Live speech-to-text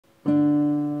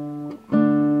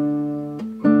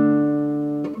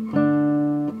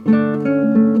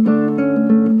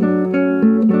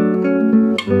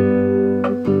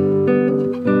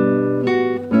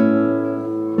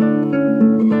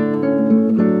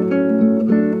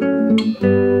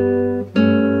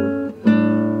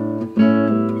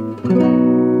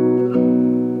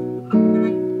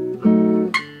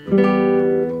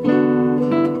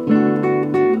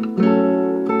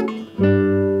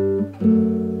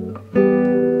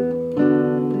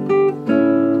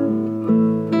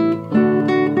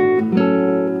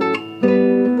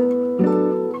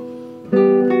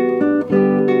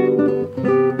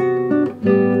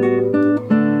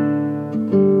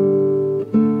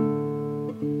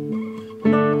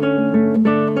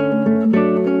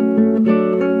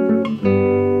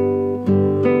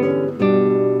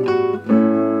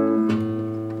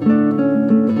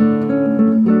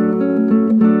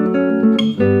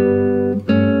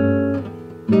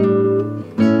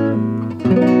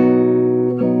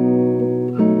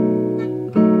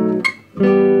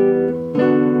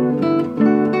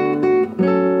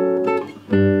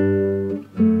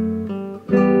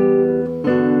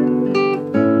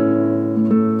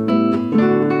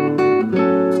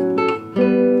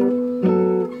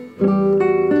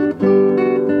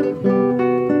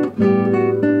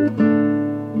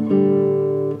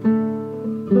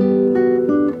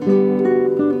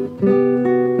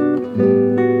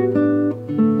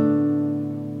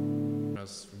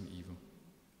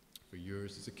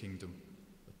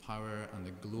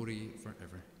glory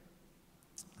forever.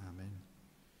 Amen.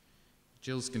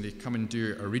 Jill's going to come and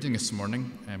do a reading this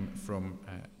morning from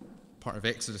part of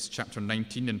Exodus chapter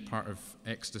 19 and part of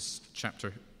Exodus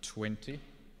chapter 20.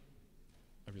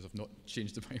 I realize I've not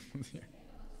changed the Bible there.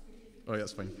 Oh,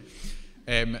 that's fine.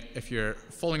 If you're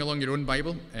following along your own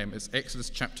Bible, it's Exodus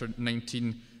chapter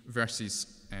 19, verses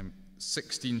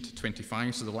 16 to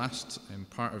 25, so the last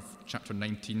part of chapter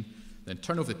 19. Then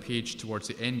turn over the page towards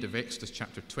the end of Exodus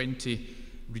chapter 20,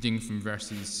 reading from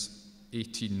verses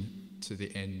 18 to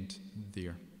the end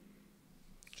there.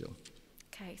 Jill.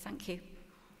 Okay, thank you.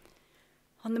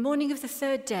 On the morning of the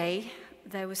third day,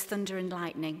 there was thunder and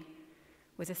lightning,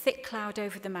 with a thick cloud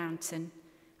over the mountain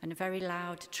and a very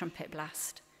loud trumpet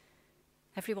blast.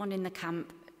 Everyone in the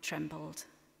camp trembled.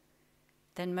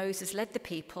 Then Moses led the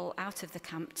people out of the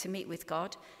camp to meet with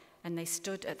God, and they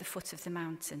stood at the foot of the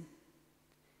mountain.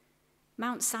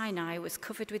 Mount Sinai was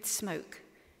covered with smoke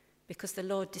because the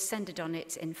Lord descended on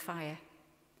it in fire.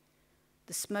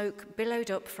 The smoke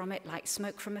billowed up from it like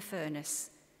smoke from a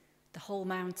furnace. The whole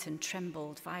mountain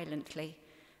trembled violently,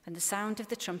 and the sound of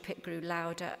the trumpet grew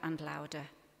louder and louder.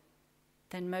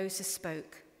 Then Moses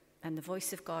spoke, and the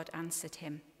voice of God answered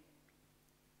him.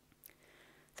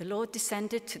 The Lord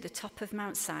descended to the top of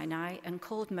Mount Sinai and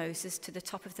called Moses to the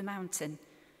top of the mountain.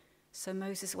 So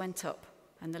Moses went up,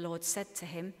 and the Lord said to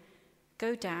him,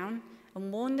 "Go down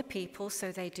and warn the people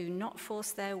so they do not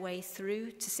force their way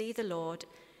through to see the Lord,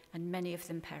 and many of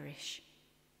them perish.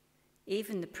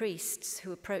 Even the priests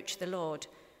who approach the Lord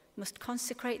must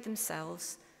consecrate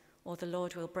themselves, or the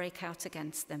Lord will break out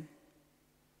against them."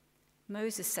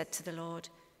 Moses said to the Lord,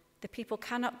 "The people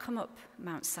cannot come up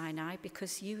Mount Sinai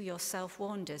because you yourself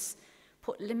warned us.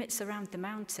 Put limits around the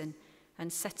mountain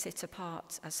and set it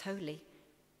apart as holy."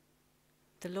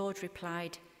 The Lord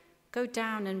replied, "Go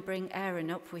down and bring Aaron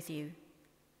up with you.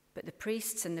 But the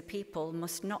priests and the people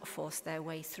must not force their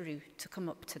way through to come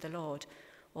up to the Lord,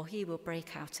 or he will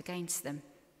break out against them."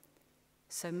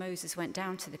 So Moses went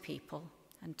down to the people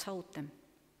and told them.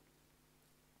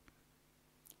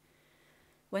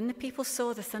 When the people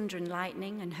saw the thunder and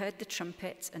lightning and heard the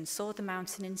trumpet and saw the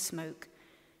mountain in smoke,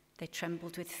 they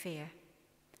trembled with fear.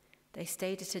 They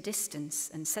stayed at a distance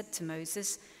and said to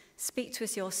Moses, "Speak to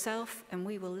us yourself and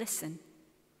we will listen.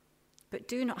 But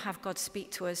do not have God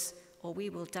speak to us or we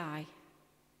will die."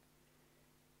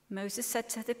 Moses said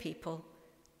to the people,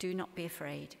 "Do not be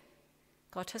afraid.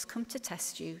 God has come to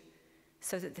test you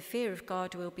so that the fear of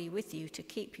God will be with you to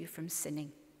keep you from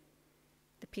sinning."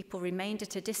 The people remained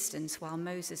at a distance while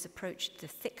Moses approached the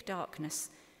thick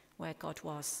darkness where God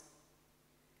was.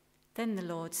 Then the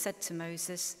Lord said to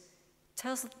Moses,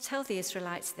 Tell the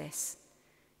Israelites this,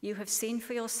 "You have seen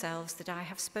for yourselves that I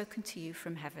have spoken to you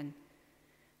from heaven.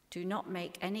 Do not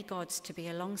make any gods to be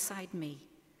alongside me.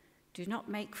 Do not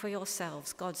make for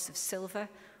yourselves gods of silver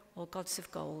or gods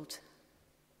of gold.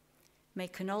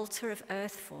 Make an altar of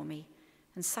earth for me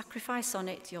and sacrifice on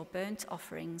it your burnt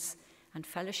offerings and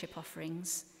fellowship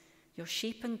offerings, your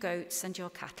sheep and goats and your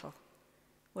cattle.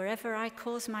 Wherever I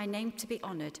cause my name to be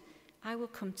honored, I will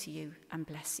come to you and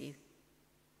bless you.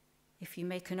 If you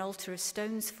make an altar of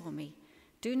stones for me,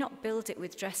 do not build it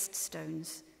with dressed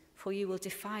stones, for you will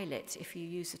defile it if you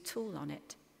use a tool on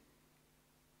it."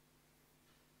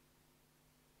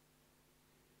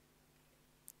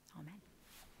 Amen.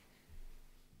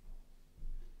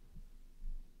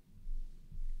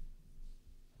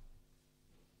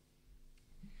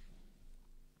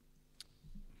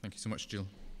 Thank you so much, Jill.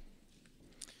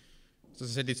 So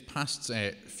as I said, these past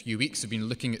few weeks have been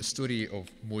looking at the story of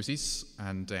Moses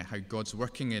and how God's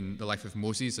working in the life of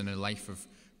Moses and in the life of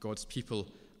God's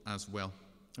people as well.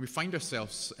 And we find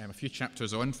ourselves a few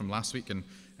chapters on from last week and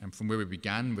from where we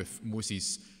began with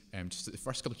Moses, just at the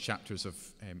first couple of chapters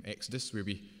of Exodus, where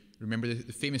we remember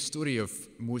the famous story of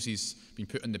Moses being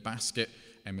put in the basket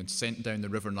and sent down the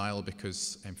river Nile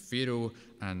because Pharaoh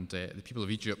and the people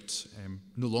of Egypt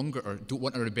no longer or don't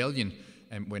want a rebellion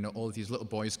when all of these little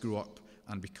boys grow up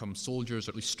and become soldiers,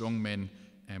 or at least strong men,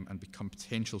 and become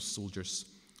potential soldiers.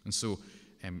 And so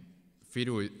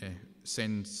Pharaoh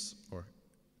sends or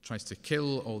tries to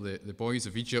kill all the boys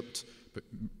of Egypt, but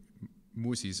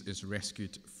Moses is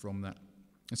rescued from that.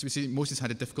 And so we see Moses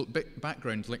had a difficult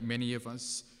background, like many of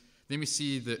us. Then we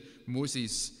see that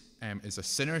Moses is a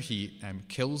sinner. He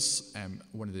kills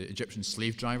one of the Egyptian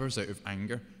slave drivers out of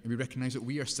anger. And we recognize that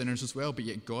we are sinners as well, but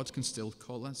yet God can still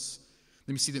call us.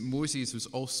 Then we see that Moses was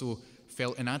also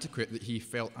felt inadequate, that he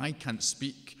felt, "I can't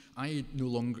speak, I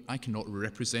cannot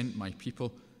represent my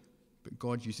people." But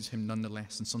God uses him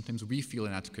nonetheless. And sometimes we feel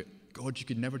inadequate. "God, you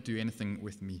could never do anything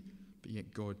with me," but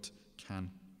yet God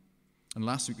can. And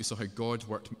last week we saw how God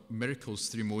worked miracles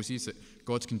through Moses, that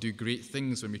God can do great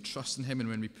things when we trust in him and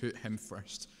when we put him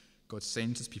first. God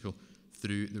sends his people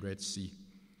through the Red Sea.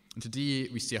 And today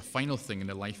we see a final thing in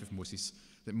the life of Moses,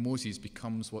 that Moses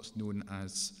becomes what's known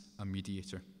as a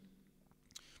mediator.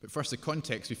 But first, the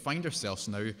context, we find ourselves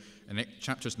now in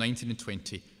chapters 19 and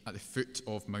 20 at the foot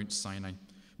of Mount Sinai.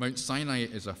 Mount Sinai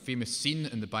is a famous scene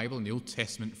in the Bible, in the Old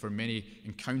Testament, for many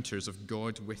encounters of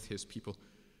God with his people.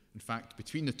 In fact,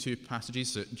 between the two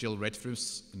passages that Jill read for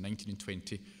us in 19 and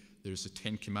 20, there's the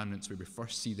 10 Commandments where we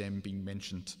first see them being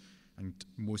mentioned, and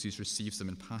Moses receives them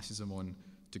and passes them on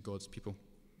to God's people.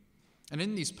 And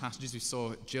in these passages we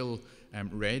saw Jill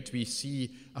read, we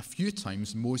see a few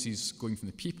times Moses going from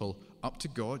the people up to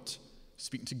God,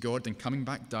 speaking to God, then coming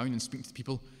back down and speaking to the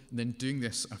people, and then doing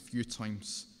this a few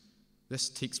times. This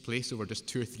takes place over just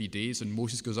 2 or 3 days, and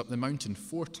Moses goes up the mountain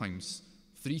 4 times,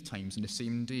 3 times in the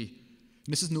same day.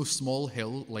 And this is no small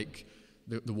hill like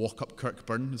the walk up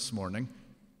Kirkburn this morning,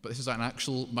 but this is an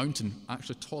actual mountain,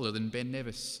 actually taller than Ben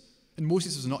Nevis. And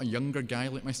Moses was not a younger guy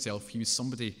like myself. He was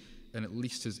somebody in at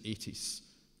least his 80s,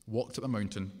 walked up a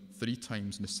mountain 3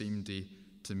 times in the same day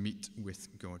to meet with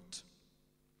God.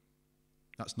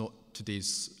 That's not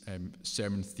today's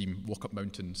sermon theme, walk up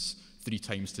mountains 3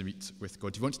 times to meet with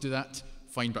God. If you want to do that,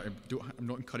 fine, but I'm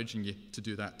not encouraging you to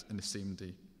do that in the same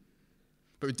day.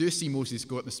 But we do see Moses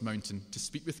go up this mountain to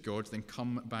speak with God, then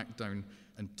come back down,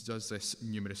 and does this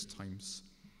numerous times.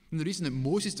 And the reason that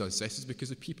Moses does this is because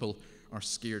the people are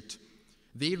scared.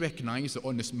 They recognize that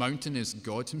on this mountain is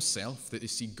God himself, that they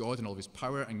see God in all of his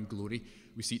power and glory.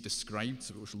 We see it described,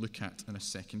 which we'll look at in a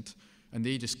second. And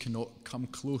they just cannot come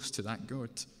close to that God.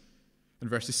 In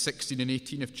verses 16 and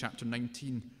 18 of chapter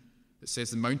 19, it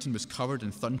says the mountain was covered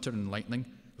in thunder and lightning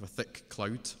of a thick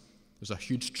cloud. There's a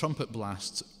huge trumpet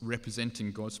blast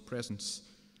representing God's presence.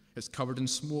 It's covered in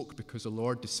smoke because the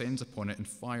Lord descends upon it in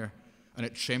fire, and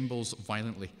it trembles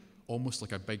violently, almost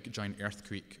like a big giant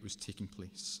earthquake was taking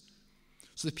place.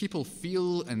 So the people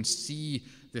feel and see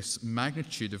this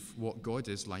magnitude of what God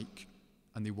is like,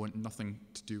 and they want nothing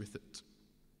to do with it.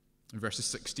 In verses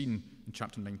 16 in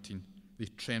chapter 19, they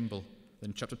tremble.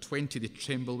 Then in chapter 20, they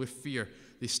tremble with fear.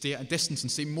 They stay at a distance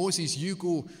and say, Moses, you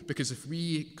go, because if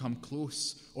we come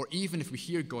close, or even if we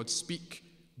hear God speak,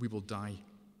 we will die.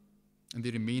 And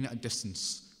they remain at a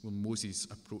distance while Moses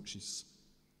approaches.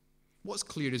 What's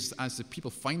clear is as the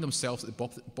people find themselves at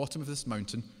the bottom of this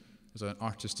mountain, there's an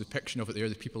artist's depiction of it there,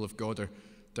 the people of God are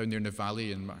down there in the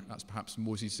valley, and that's perhaps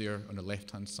Moses there on the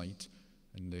left-hand side,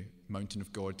 and the mountain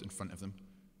of God in front of them.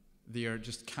 They are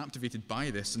just captivated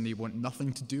by this, and they want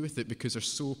nothing to do with it because they're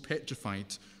so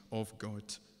petrified of God.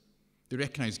 They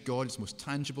recognize God is most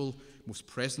tangible, most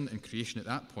present in creation at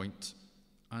that point,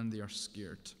 and they are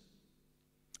scared.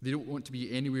 They don't want to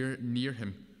be anywhere near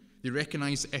him. They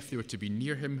recognize if they were to be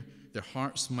near him, their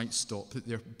hearts might stop, that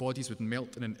their bodies would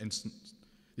melt in an instant.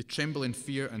 They tremble in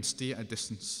fear and stay at a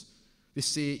distance. They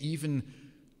say, even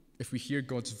if we hear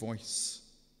God's voice,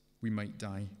 we might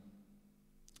die.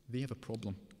 They have a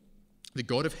problem. The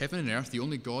God of heaven and earth, the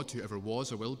only God who ever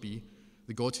was or will be,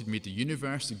 the God who made the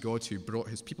universe, the God who brought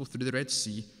his people through the Red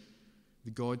Sea,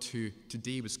 the God who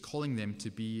today was calling them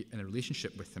to be in a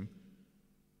relationship with him,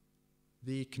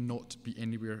 they cannot be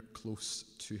anywhere close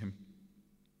to him.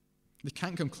 They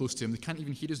can't come close to him. They can't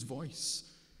even hear his voice.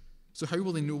 So how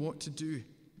will they know what to do?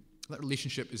 That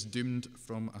relationship is doomed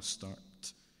from a start.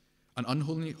 An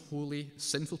unholy, holy,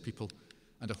 sinful people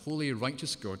and a holy,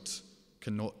 righteous God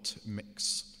cannot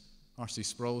mix. R.C.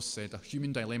 Sproul said, a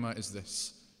human dilemma is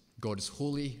this: God is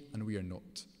holy and we are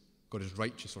not. God is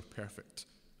righteous or perfect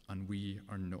and we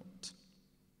are not.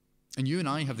 And you and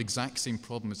I have the exact same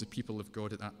problem as the people of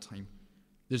God at that time.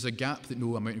 There's a gap that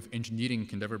no amount of engineering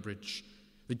can ever bridge.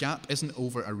 The gap isn't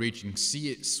over a raging sea,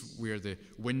 it's where the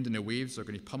wind and the waves are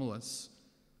going to pummel us.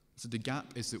 So the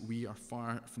gap is that we are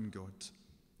far from God.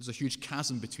 There's a huge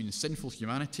chasm between the sinful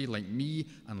humanity like me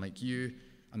and like you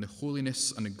and the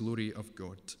holiness and the glory of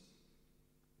God.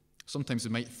 Sometimes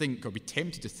we might think or be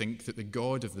tempted to think that the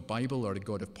God of the Bible or the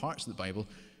God of parts of the Bible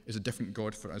is a different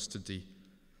God for us today.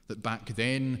 That back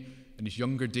then, in his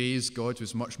younger days, God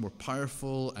was much more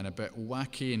powerful and a bit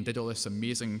wacky and did all this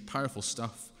amazing, powerful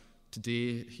stuff.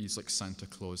 Today, he's like Santa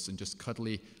Claus and just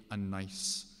cuddly and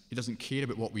nice. He doesn't care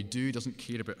about what we do. He doesn't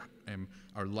care about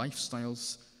our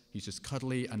lifestyles. He's just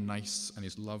cuddly and nice, and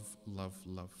he's love, love,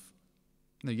 love.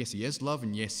 Now, yes, he is love,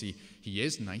 and yes, he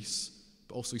is nice,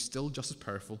 but also he's still just as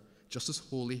powerful, just as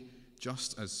holy,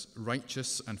 just as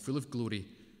righteous and full of glory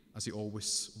as he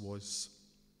always was.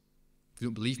 If you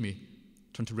don't believe me,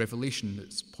 turn to Revelation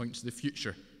that points to the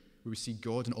future, where we see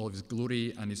God in all of his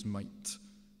glory and his might,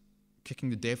 kicking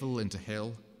the devil into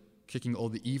hell, kicking all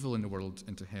the evil in the world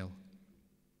into hell.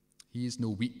 He is no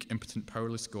weak, impotent,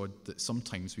 powerless God that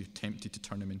sometimes we're tempted to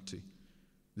turn him into.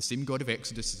 The same God of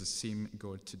Exodus is the same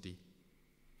God today.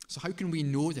 So how can we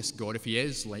know this God if he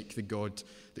is like the God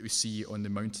that we see on the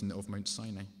mountain of Mount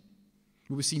Sinai?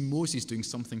 Well, we see Moses doing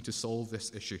something to solve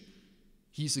this issue.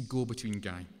 He's a go-between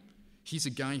guy. He's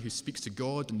a guy who speaks to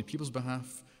God on the people's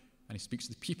behalf, and he speaks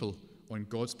to the people on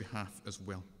God's behalf as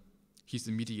well. He's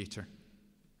the mediator.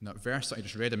 In that verse that I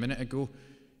just read a minute ago,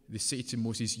 they say to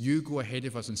Moses, "You go ahead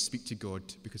of us and speak to God,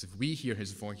 because if we hear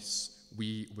his voice,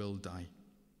 we will die."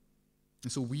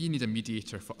 And so we need a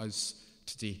mediator for us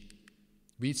today.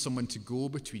 We need someone to go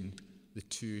between the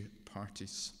two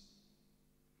parties.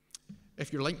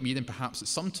 If you're like me, then perhaps that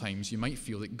sometimes you might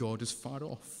feel that God is far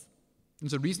off.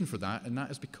 There's a reason for that, and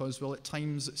that is because, well, at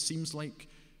times it seems like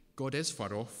God is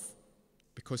far off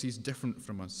because he's different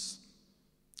from us.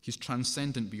 He's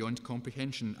transcendent beyond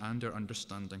comprehension and our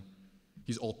understanding.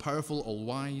 He's all-powerful,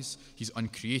 all-wise. He's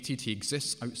uncreated. He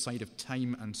exists outside of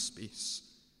time and space.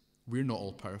 We're not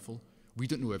all-powerful. We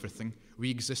don't know everything. We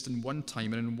exist in one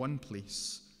time and in one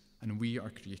place, and we are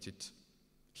created.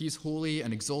 He is holy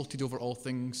and exalted over all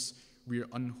things. We are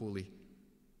unholy.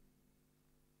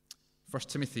 1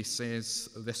 Timothy says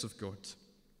this of God: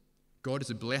 God is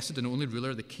the blessed and only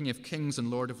ruler, the King of kings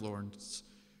and Lord of lords,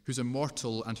 who's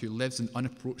immortal and who lives in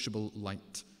unapproachable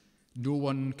light. No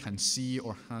one can see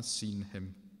or has seen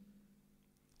him.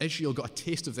 Israel got a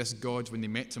taste of this God when they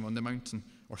met him on the mountain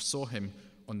or saw him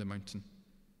on the mountain.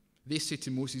 They say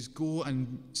to Moses, "Go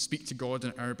and speak to God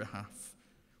on our behalf.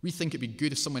 We think it'd be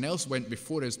good if someone else went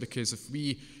before us, because if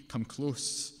we come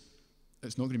close,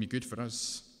 it's not going to be good for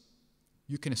us.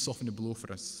 You kind of soften the blow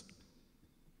for us."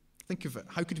 Think of it.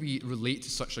 How could we relate to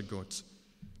such a God?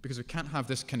 Because we can't have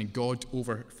this kind of God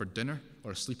over for dinner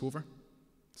or a sleepover.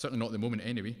 Certainly not at the moment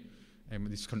anyway, with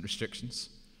these current restrictions.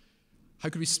 How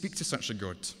could we speak to such a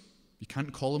God? You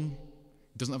can't call him.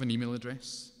 He doesn't have an email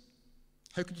address.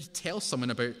 How could you tell someone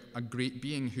about a great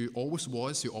being who always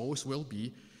was, who always will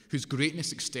be, whose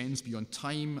greatness extends beyond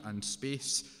time and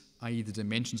space, i.e. the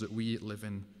dimensions that we live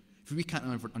in? If we can't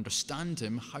ever understand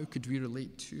him, how could we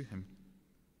relate to him?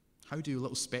 How do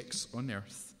little specks on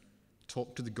earth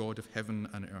talk to the God of heaven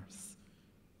and earth?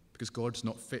 Because God's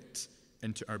not fit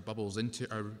into our bubbles, into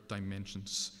our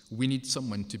dimensions. We need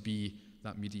someone to be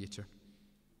that mediator.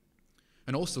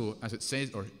 And also, as it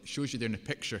says, or shows you there in the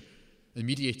picture, the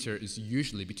mediator is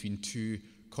usually between two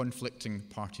conflicting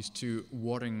parties, two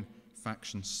warring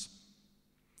factions.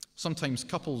 Sometimes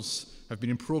couples have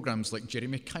been in programs like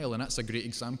Jeremy Kyle, and that's a great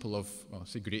example of, well, I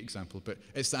say great example, but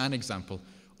it's an example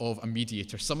of a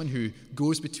mediator, someone who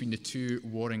goes between the two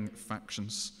warring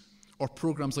factions. Or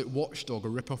programs like Watchdog or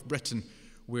Rip Off Britain,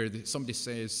 where somebody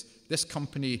says, "This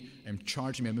company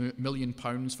charged me £1 million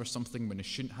for something when they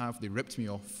shouldn't have, they ripped me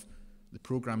off." The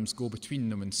programs go between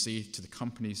them and say to the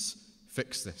companies,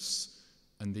 "Fix this,"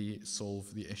 and they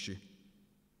solve the issue.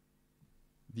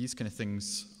 These kind of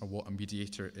things are what a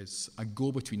mediator is, a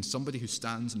go-between, somebody who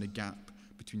stands in the gap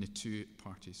between the two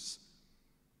parties.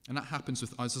 And that happens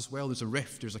with us as well. There's a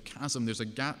rift, there's a chasm, there's a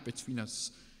gap between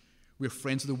us. We're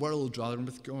friends of the world rather than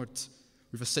with God.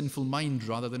 We have a sinful mind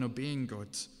rather than obeying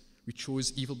God. We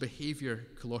chose evil behavior,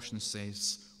 Colossians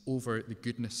says, over the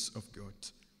goodness of God.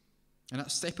 And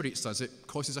that separates us. It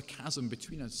causes a chasm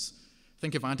between us.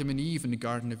 Think of Adam and Eve in the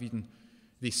Garden of Eden.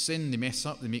 They sin, they mess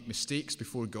up, they make mistakes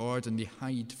before God, and they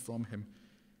hide from him.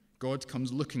 God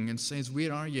comes looking and says,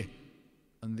 "Where are you?"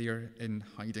 And they are in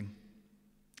hiding.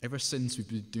 Ever since, we've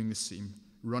been doing the same,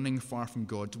 running far from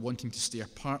God, wanting to stay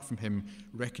apart from him,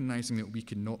 recognizing that we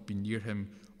cannot be near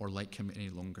him or like him any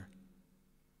longer.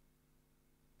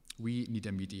 We need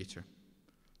a mediator,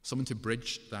 someone to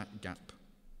bridge that gap.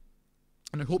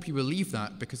 And I hope you believe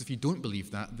that, because if you don't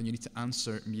believe that, then you need to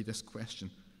answer me this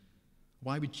question.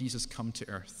 Why would Jesus come to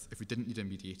earth if we didn't need a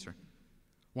mediator?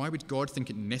 Why would God think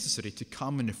it necessary to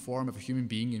come in the form of a human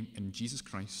being in Jesus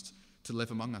Christ to live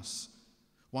among us?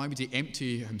 Why would he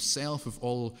empty himself of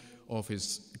all of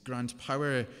his grand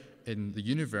power in the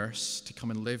universe to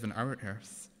come and live on our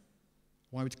earth?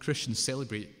 Why would Christians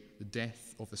celebrate the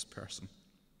death of this person?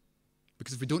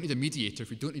 Because if we don't need a mediator, if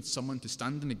we don't need someone to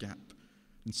stand in the gap,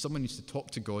 then someone needs to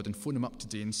talk to God and phone him up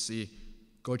today and say,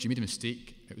 "God, you made a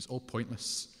mistake. It was all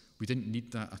pointless. We didn't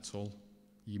need that at all.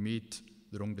 You made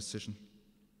the wrong decision."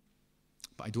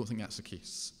 But I don't think that's the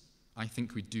case. I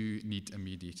think we do need a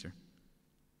mediator.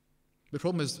 The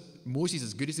problem is, Moses,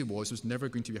 as good as he was never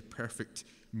going to be a perfect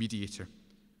mediator.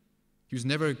 He was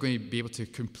never going to be able to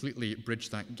completely bridge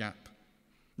that gap.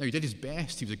 Now, he did his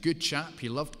best. He was a good chap. He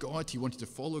loved God. He wanted to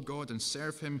follow God and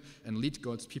serve him and lead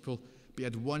God's people. But he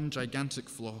had one gigantic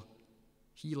flaw.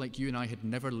 He, like you and I, had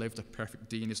never lived a perfect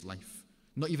day in his life,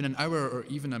 not even an hour or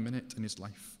even a minute in his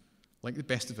life. Like the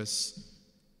best of us,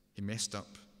 he messed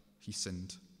up, he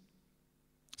sinned.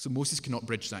 So Moses cannot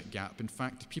bridge that gap. In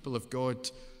fact, the people of God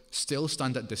still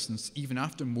stand at distance even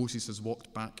after Moses has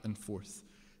walked back and forth.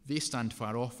 They stand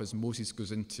far off as Moses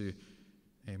goes in to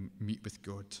meet with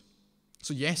God.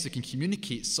 So yes, they can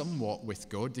communicate somewhat with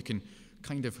God. They can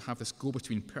kind of have this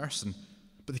go-between person,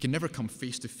 but they can never come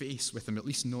face to face with him, at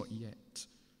least not yet.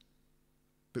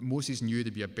 But Moses knew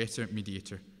there'd be a better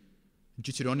mediator. In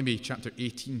Deuteronomy chapter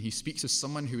 18, he speaks of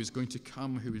someone who is going to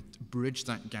come, who would bridge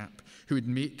that gap, who would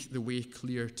make the way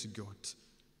clear to God.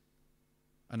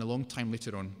 And a long time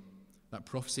later on, that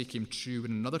prophecy came true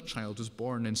when another child was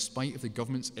born in spite of the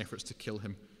government's efforts to kill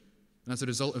him. And as a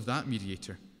result of that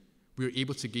mediator, we were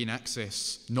able to gain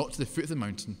access not to the foot of the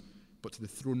mountain, but to the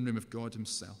throne room of God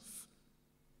himself.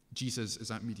 Jesus is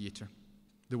that mediator,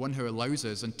 the one who allows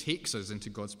us and takes us into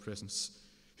God's presence,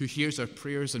 who hears our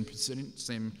prayers and presents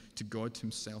them to God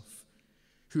himself,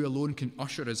 who alone can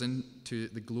usher us into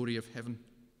the glory of heaven.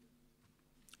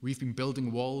 We've been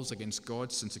building walls against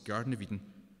God since the Garden of Eden,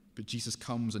 but Jesus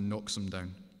comes and knocks them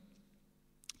down.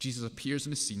 Jesus appears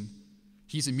on the scene.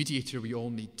 He's a mediator we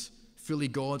all need, fully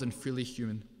God and fully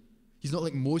human. He's not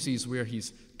like Moses, where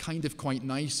he's kind of quite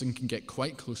nice and can get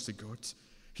quite close to God.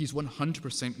 He's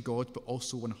 100% God, but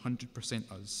also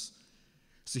 100% us.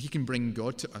 So he can bring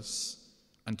God to us,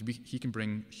 and he can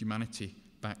bring humanity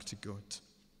back to God.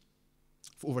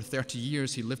 For over 30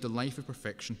 years, he lived a life of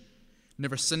perfection,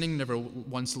 never sinning, never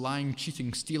once lying,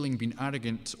 cheating, stealing, being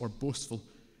arrogant or boastful,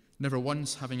 never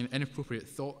once having an inappropriate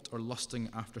thought or lusting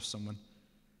after someone.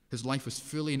 His life was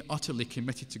fully and utterly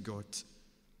committed to God.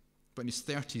 But in his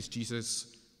 30s,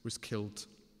 Jesus was killed,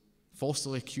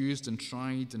 falsely accused and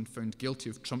tried and found guilty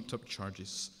of trumped-up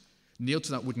charges, nailed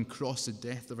to that wooden cross, the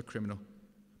death of a criminal.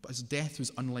 But his death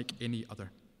was unlike any other,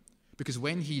 because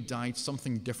when he died,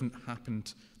 something different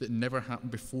happened that never happened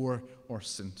before or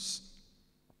since.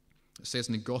 It says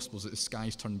in the Gospels that the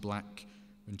skies turned black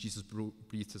when Jesus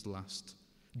breathed his last.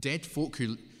 Dead folk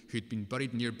who'd been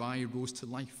buried nearby rose to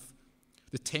life.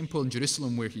 The temple in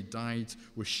Jerusalem where he died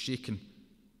was shaken,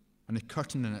 and the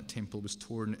curtain in that temple was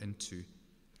torn in two.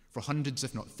 For hundreds,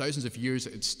 if not thousands of years,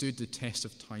 it had stood the test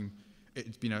of time. It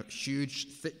had been a huge,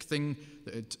 thick thing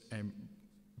that had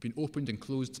been opened and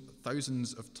closed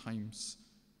thousands of times.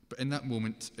 But in that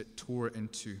moment, it tore in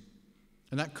two.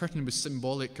 And that curtain was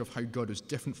symbolic of how God was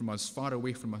different from us, far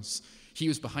away from us. He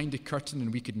was behind the curtain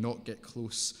and we could not get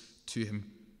close to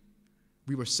him.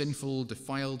 We were sinful,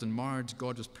 defiled, and marred.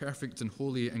 God was perfect and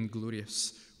holy and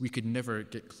glorious. We could never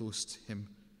get close to him.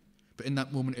 But in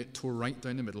that moment, it tore right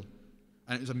down the middle.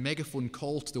 And it was a megaphone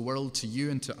call to the world, to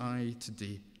you and to I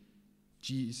today.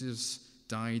 Jesus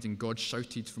died and God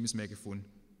shouted from his megaphone.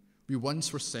 We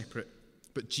once were separate,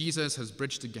 but Jesus has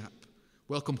bridged the gap.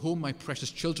 Welcome home, my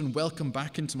precious children. Welcome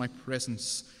back into my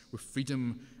presence with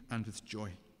freedom and with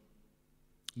joy.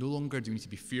 No longer do we need to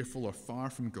be fearful or far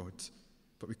from God,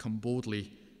 but we come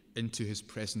boldly into his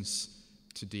presence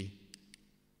today.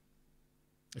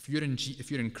 If you're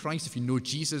in Christ, if you know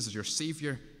Jesus as your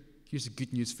Savior, here's the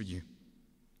good news for you.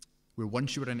 Where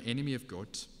once you were an enemy of God,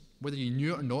 whether you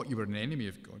knew it or not, you were an enemy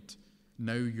of God.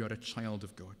 Now you are a child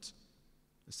of God.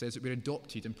 It says that we're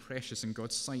adopted and precious in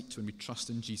God's sight when we trust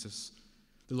in Jesus.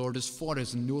 The Lord is for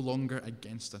us and no longer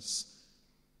against us.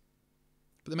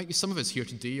 But there might be some of us here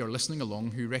today or listening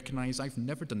along who recognize, I've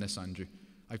never done this, Andrew.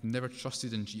 I've never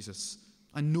trusted in Jesus.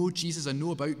 I know Jesus, I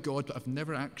know about God, but I've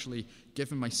never actually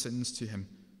given my sins to him.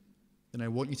 Then I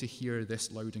want you to hear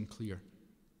this loud and clear.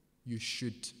 You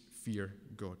should fear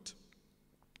God.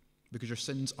 Because your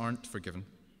sins aren't forgiven,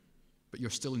 but you're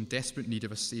still in desperate need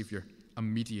of a Savior, a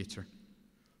mediator,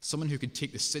 someone who can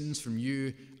take the sins from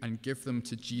you and give them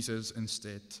to Jesus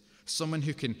instead, someone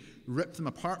who can rip them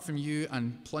apart from you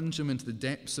and plunge them into the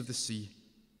depths of the sea.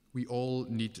 We all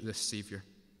need this Savior.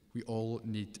 We all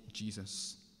need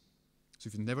Jesus. So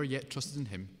if you've never yet trusted in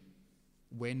him,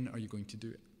 when are you going to do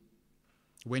it?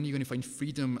 When are you going to find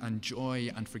freedom and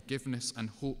joy and forgiveness and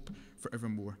hope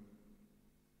forevermore?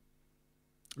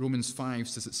 Romans 5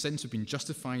 says that since we've been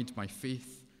justified by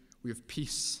faith, we have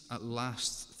peace at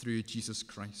last through Jesus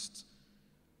Christ.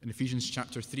 In Ephesians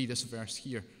chapter 3, this verse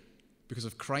here, because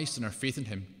of Christ and our faith in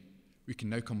him, we can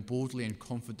now come boldly and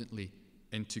confidently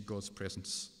into God's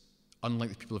presence.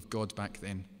 Unlike the people of God back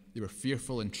then, they were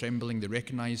fearful and trembling. They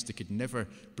recognized they could never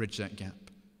bridge that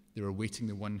gap. They were awaiting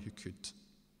the one who could.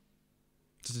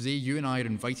 So today, you and I are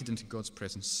invited into God's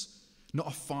presence, not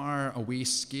a far away,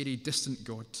 scary, distant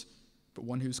God, but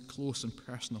one who's close and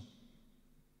personal.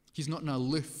 He's not an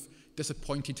aloof,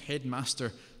 disappointed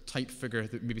headmaster type figure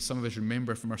that maybe some of us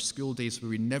remember from our school days where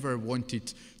we never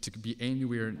wanted to be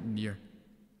anywhere near.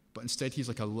 But instead, he's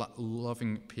like a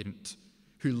loving parent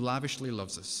who lavishly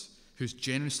loves us, who's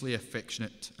generously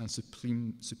affectionate and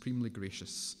supremely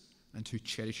gracious, and who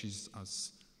cherishes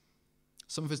us.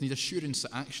 Some of us need assurance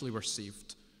that actually we're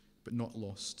saved, but not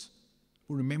lost.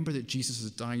 Well, remember that Jesus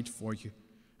has died for you,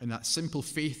 and that simple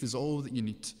faith is all that you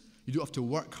need. You don't have to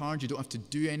work hard, you don't have to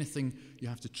do anything, you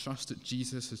have to trust that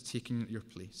Jesus has taken your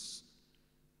place.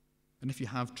 And if you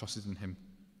have trusted in him,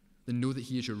 then know that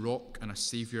he is your rock and a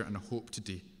saviour and a hope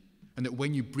today, and that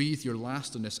when you breathe your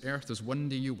last on this earth, as one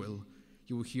day you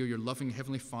will hear your loving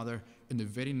Heavenly Father in the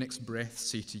very next breath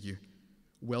say to you,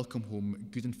 "Welcome home,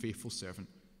 good and faithful servant.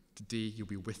 Today you'll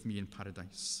be with me in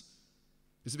paradise."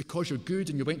 Is it because you're good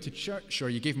and you went to church or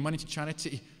you gave money to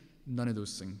charity? None of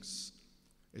those things.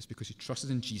 It's because you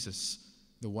trusted in Jesus,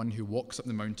 the one who walks up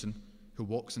the mountain, who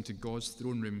walks into God's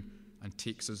throne room and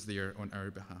takes us there on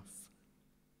our behalf.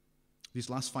 These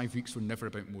last 5 weeks were never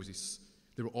about Moses.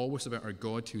 They were always about our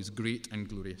God who is great and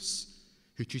glorious,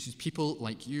 who chooses people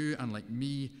like you and like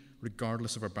me,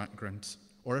 regardless of our background,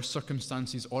 or our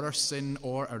circumstances, or our sin,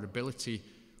 or our ability,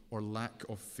 or lack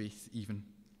of faith even.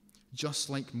 Just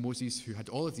like Moses, who had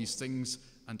all of these things,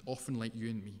 and often like you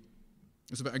and me.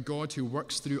 It's about a God who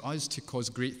works through us to cause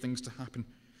great things to happen,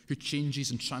 who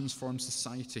changes and transforms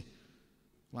society.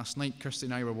 Last night, Kirsty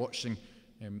and I were watching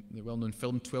the well-known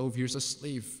film 12 Years a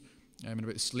Slave, and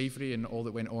about slavery and all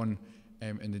that went on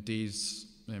in the days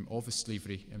of the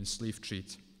slavery and the slave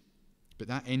trade. But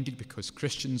that ended because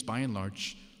Christians, by and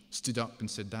large, stood up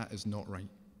and said that is not right.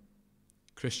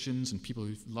 Christians and people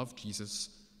who love Jesus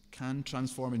can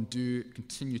transform and do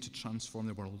continue to transform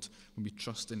the world when we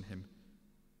trust in him.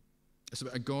 It's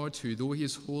about a God who, though he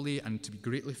is holy and to be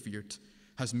greatly feared,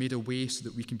 has made a way so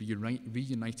that we can be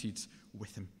reunited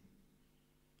with him.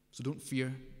 So don't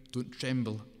fear, don't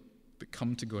tremble, but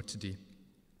come to God today,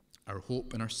 our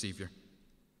hope and our Saviour,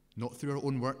 not through our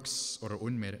own works or our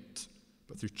own merit,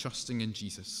 but through trusting in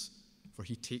Jesus, for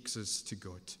he takes us to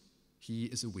God. He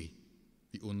is the way,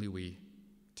 the only way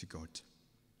to God.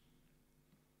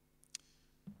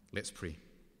 Let's pray.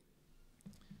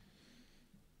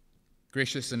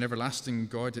 Gracious and everlasting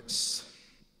God, it's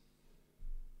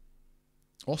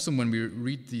awesome when we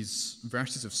read these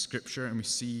verses of Scripture and we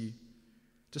see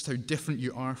just how different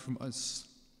you are from us.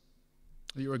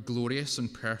 That you are glorious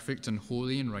and perfect and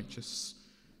holy and righteous,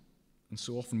 and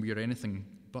so often we are anything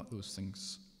but those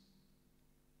things.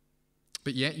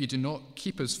 But yet you do not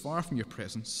keep us far from your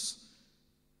presence.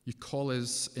 You call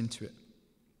us into it.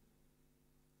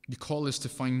 You call us to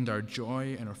find our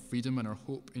joy and our freedom and our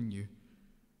hope in you.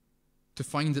 To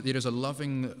find that there is a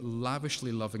loving,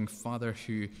 lavishly loving Father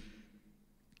who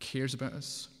cares about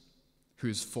us, who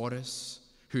is for us,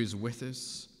 who is with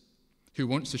us, who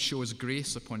wants to show us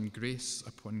grace upon grace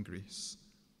upon grace.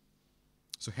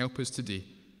 So help us today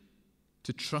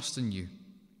to trust in you,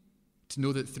 to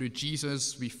know that through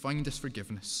Jesus we find this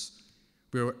forgiveness.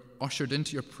 We are ushered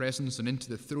into your presence and into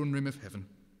the throne room of heaven.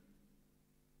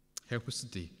 Help us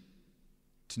today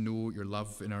to know your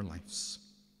love in our lives.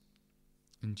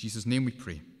 In Jesus' name we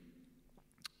pray.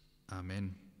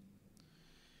 Amen.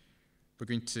 We're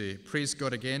going to praise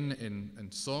God again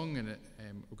in song, and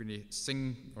we're going to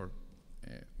sing or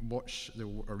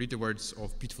read the words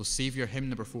of Beautiful Saviour, hymn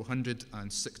number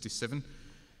 467.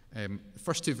 The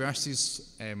first two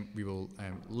verses we will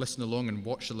listen along and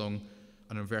watch along,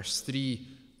 and in verse 3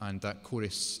 and that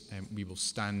chorus we will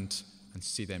stand and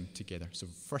say them together. So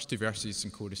first two verses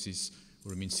and choruses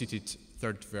will remain seated.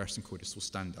 Third verse and chorus will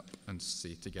stand up and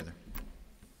say together.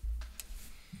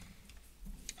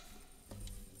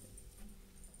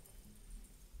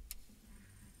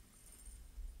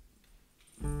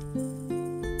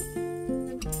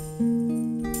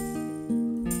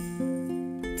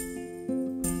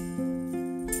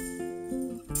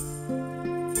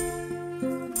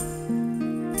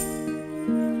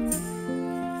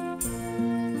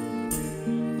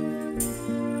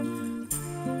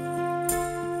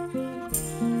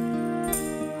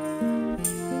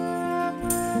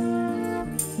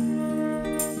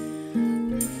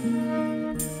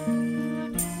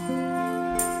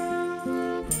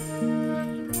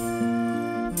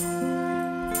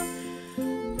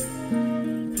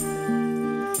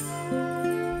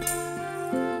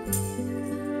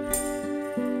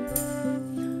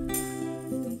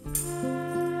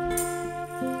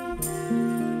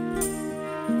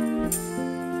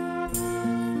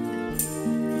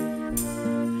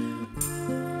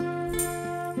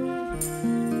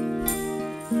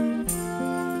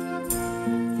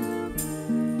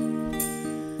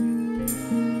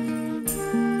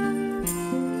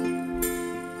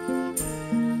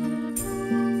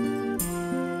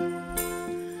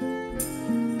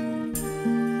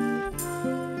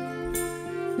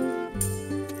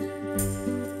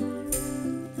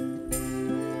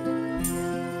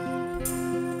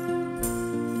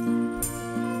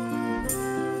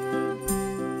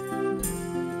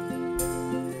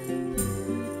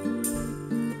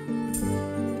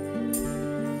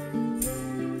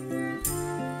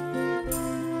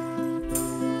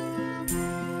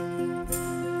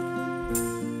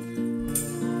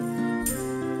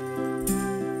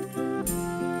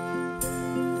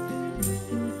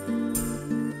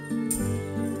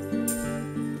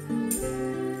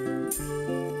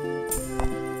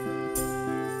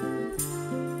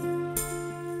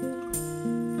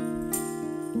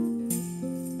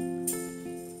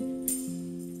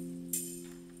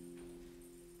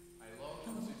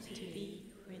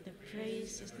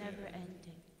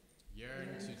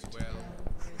 to dwell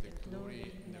where the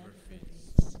glory never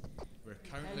fades, where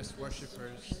countless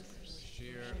worshippers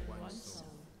share one soul,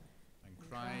 and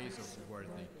cries of worthy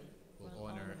will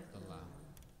honour the Lamb.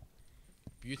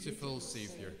 Beautiful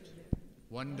Saviour,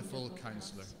 wonderful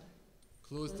Counselor,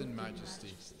 clothed in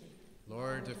majesty,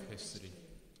 Lord of history,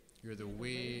 you're the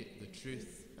way, the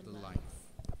truth, the life,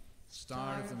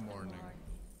 Star of the morning,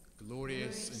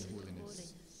 glorious in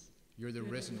holiness. You're the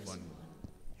risen one,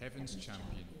 heaven's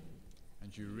champion,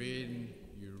 and you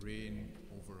reign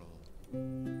over all.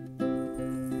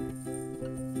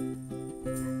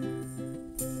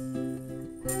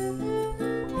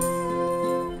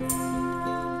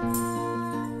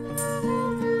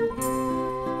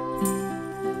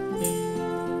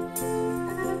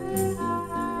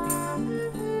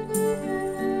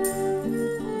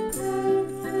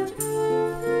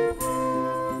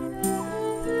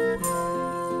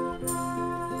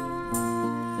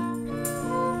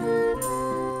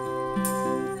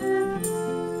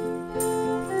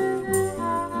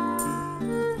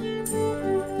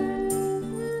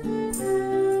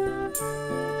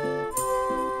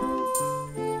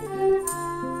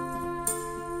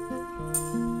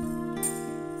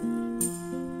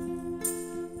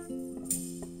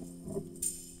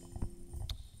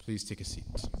 Please take a seat.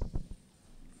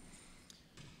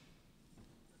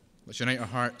 Let's unite our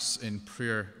hearts in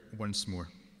prayer once more.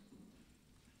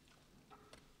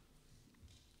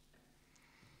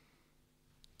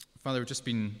 Father, we've just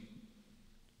been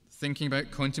thinking about,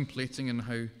 contemplating on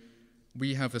how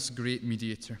we have this great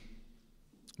mediator,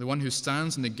 the one who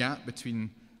stands in the gap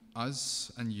between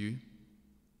us and you,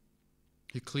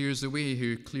 who clears the way,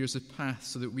 who clears the path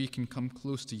so that we can come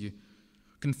close to you,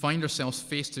 can find ourselves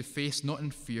face to face, not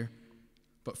in fear,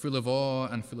 but full of awe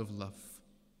and full of love.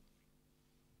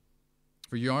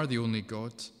 For you are the only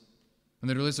God, and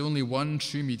there is only one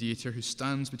true mediator who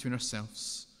stands between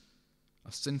ourselves,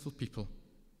 a sinful people,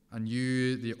 and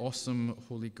you, the awesome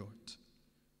holy God,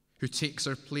 who takes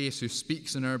our place, who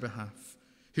speaks in our behalf,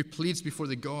 who pleads before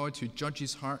the God who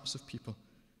judges hearts of people,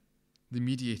 the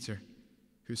mediator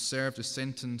who served a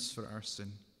sentence for our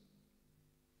sin.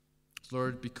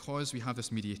 Lord, because we have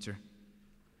this mediator,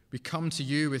 we come to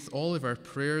you with all of our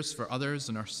prayers for others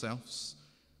and ourselves,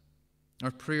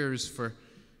 our prayers for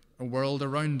a world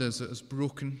around us that is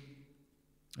broken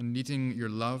and needing your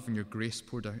love and your grace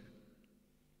poured out,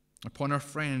 upon our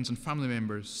friends and family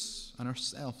members and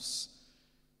ourselves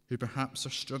who perhaps are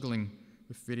struggling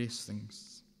with various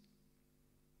things.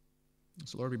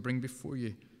 So Lord, we bring before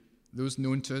you those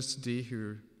known to us today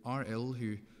who are ill,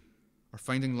 who are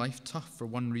finding life tough for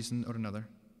one reason or another.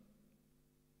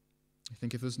 I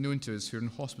think of those known to us who are in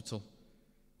hospital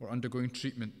or undergoing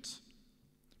treatment,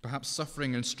 perhaps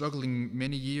suffering and struggling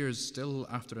many years still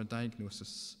after a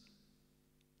diagnosis.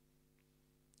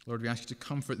 Lord, we ask you to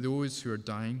comfort those who are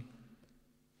dying,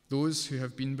 those who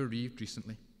have been bereaved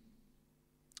recently,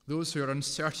 those who are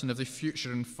uncertain of the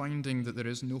future and finding that there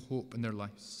is no hope in their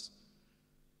lives.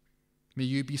 May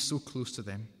you be so close to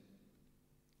them.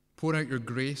 Pour out your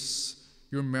grace,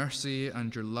 your mercy,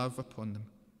 and your love upon them.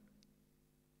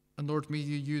 And Lord, may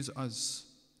you use us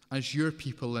as your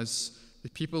people, as the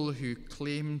people who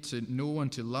claim to know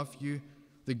and to love you,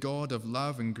 the God of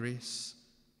love and grace.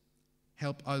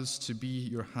 Help us to be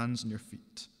your hands and your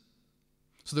feet,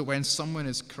 so that when someone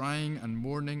is crying and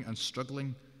mourning and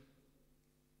struggling,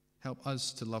 help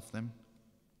us to love them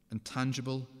in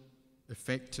tangible,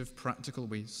 effective, practical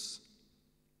ways,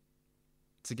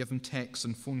 to give them texts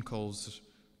and phone calls,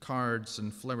 cards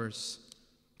and flowers,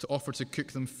 to offer to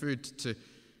cook them food, to,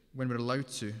 when we're allowed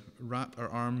to, wrap our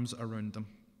arms around them.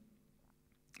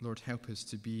 Lord, help us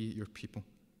to be your people,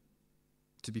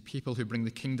 to be people who bring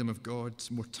the kingdom of God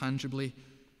more tangibly,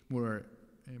 more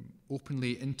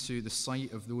openly into the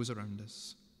sight of those around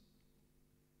us.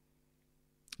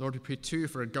 Lord, we pray too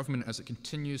for our government as it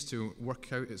continues to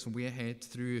work out its way ahead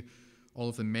through all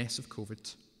of the mess of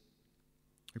COVID.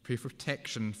 We pray for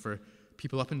protection for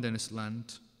people up and down this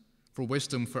land, for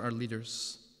wisdom for our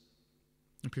leaders.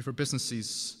 We pray for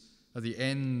businesses at the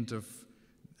end of,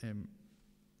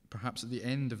 perhaps at the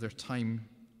end of their time.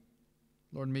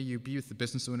 Lord, may you be with the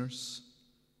business owners.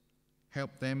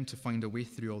 Help them to find a way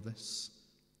through all this.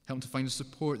 Help them to find the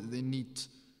support that they need,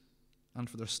 and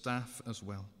for their staff as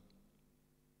well.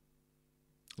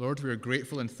 Lord, we are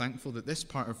grateful and thankful that this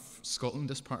part of Scotland,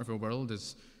 this part of our world,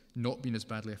 has not been as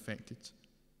badly affected.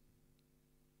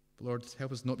 But Lord,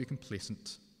 help us not be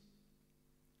complacent,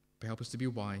 but help us to be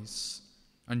wise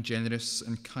and generous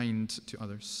and kind to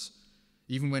others,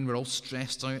 even when we're all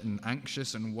stressed out and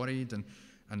anxious and worried and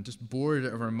just bored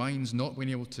out of our minds, not being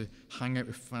able to hang out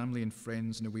with family and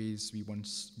friends in the ways we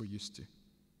once were used to.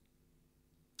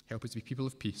 Help us to be people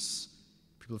of peace,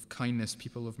 people of kindness,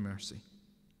 people of mercy.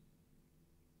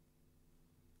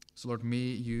 So, Lord, may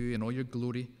you in all your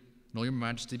glory and all your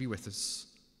majesty be with us.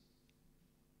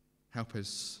 Help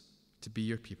us to be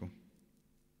your people.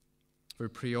 For we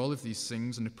pray all of these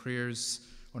things in the prayers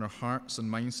on our hearts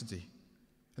and minds today,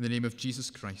 in the name of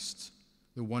Jesus Christ,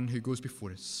 the one who goes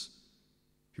before us,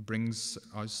 who brings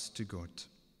us to God.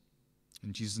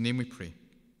 In Jesus' name we pray.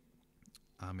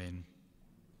 Amen.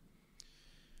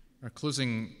 Our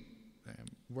closing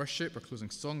worship, our closing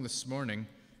song this morning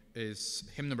is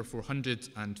hymn number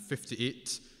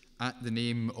 458, At the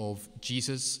Name of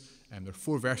Jesus. There are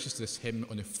 4 verses to this hymn.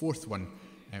 On the 4th one,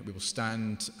 we will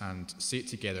stand and say it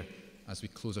together as we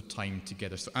close our time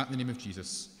together. So, At the Name of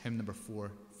Jesus, hymn number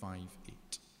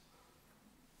 458.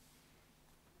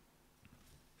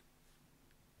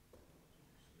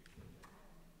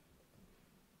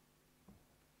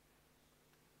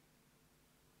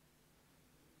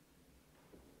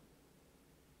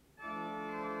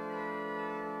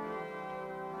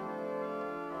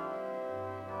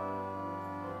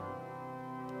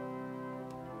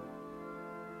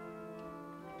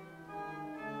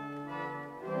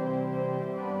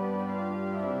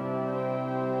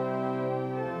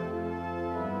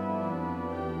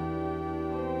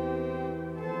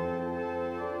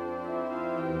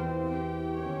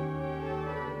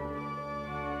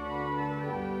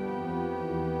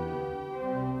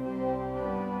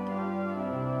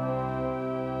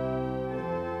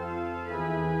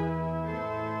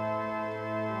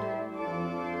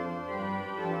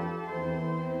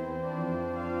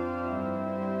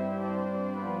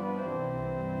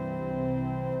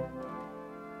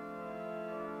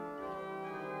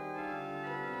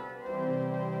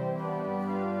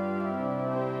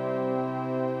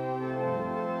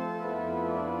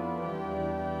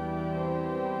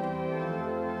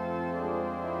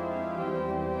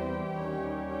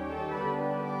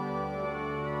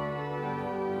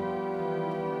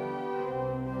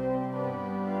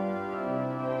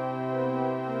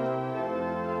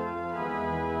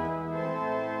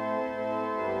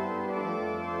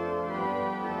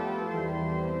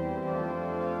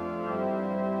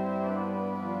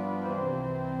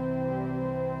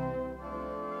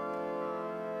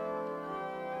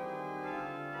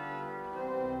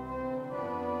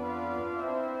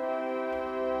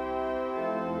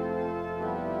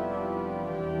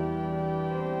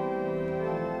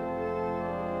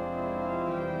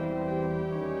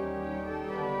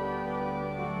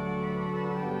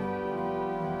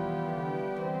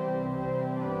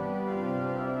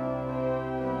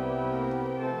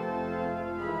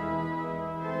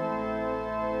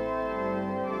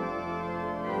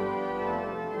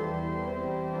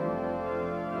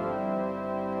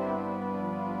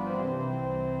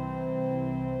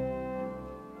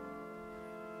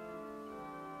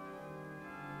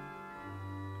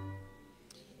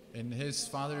 In his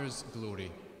Father's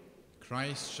glory,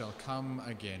 Christ shall come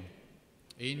again,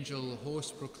 angel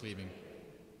host proclaiming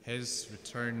his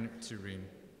return to reign.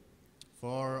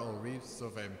 For all wreaths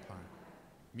of empire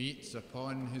meet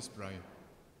upon his brow,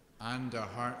 and our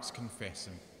hearts confess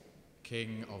him,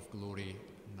 King of glory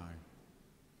now.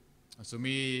 And so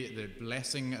may the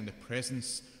blessing and the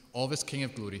presence of this King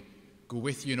of glory go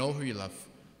with you and all who you love,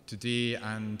 today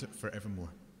and forevermore.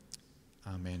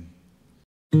 Amen.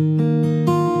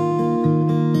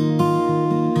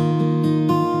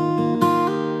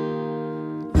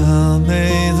 Now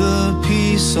may the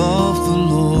peace of the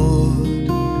Lord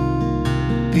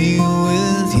be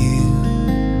with you,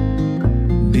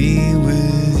 be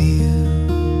with you.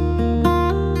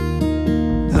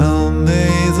 Now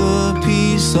may the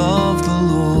peace of the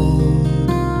Lord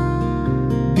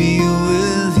be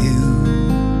with you,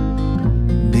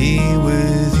 be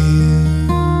with you.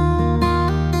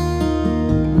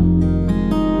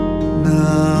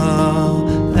 Now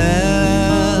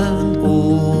and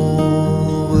always.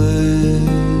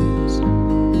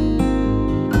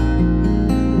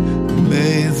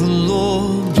 May the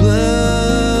Lord bless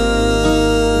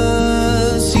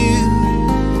you.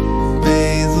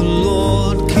 May the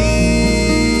Lord keep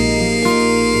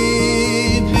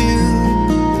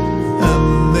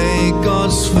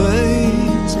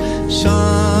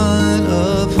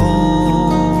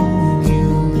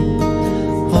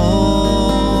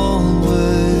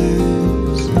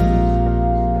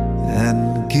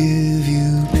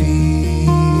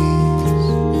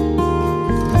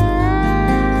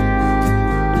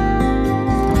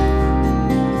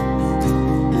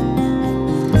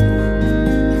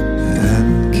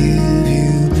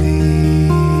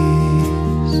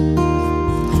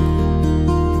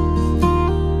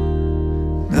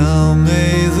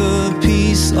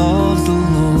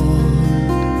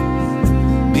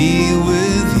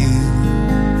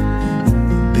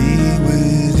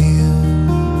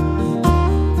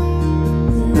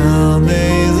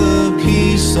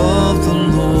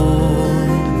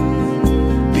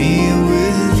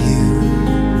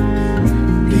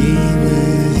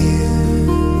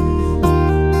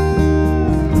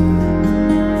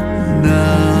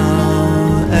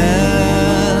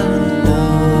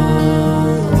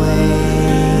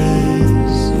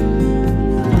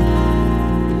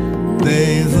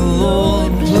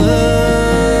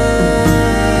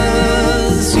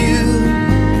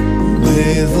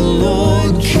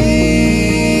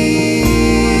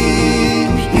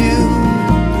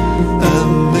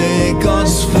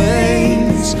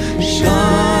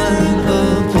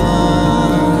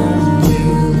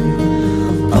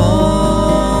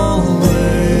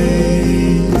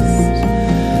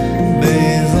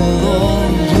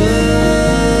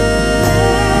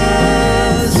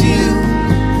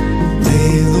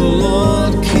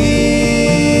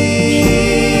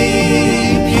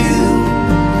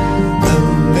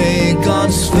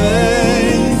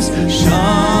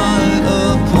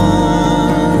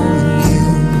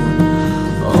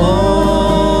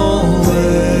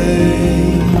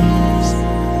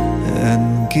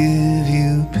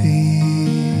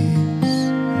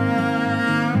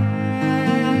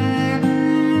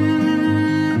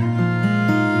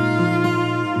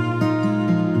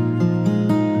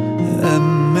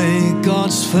and may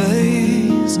God's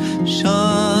face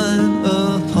shine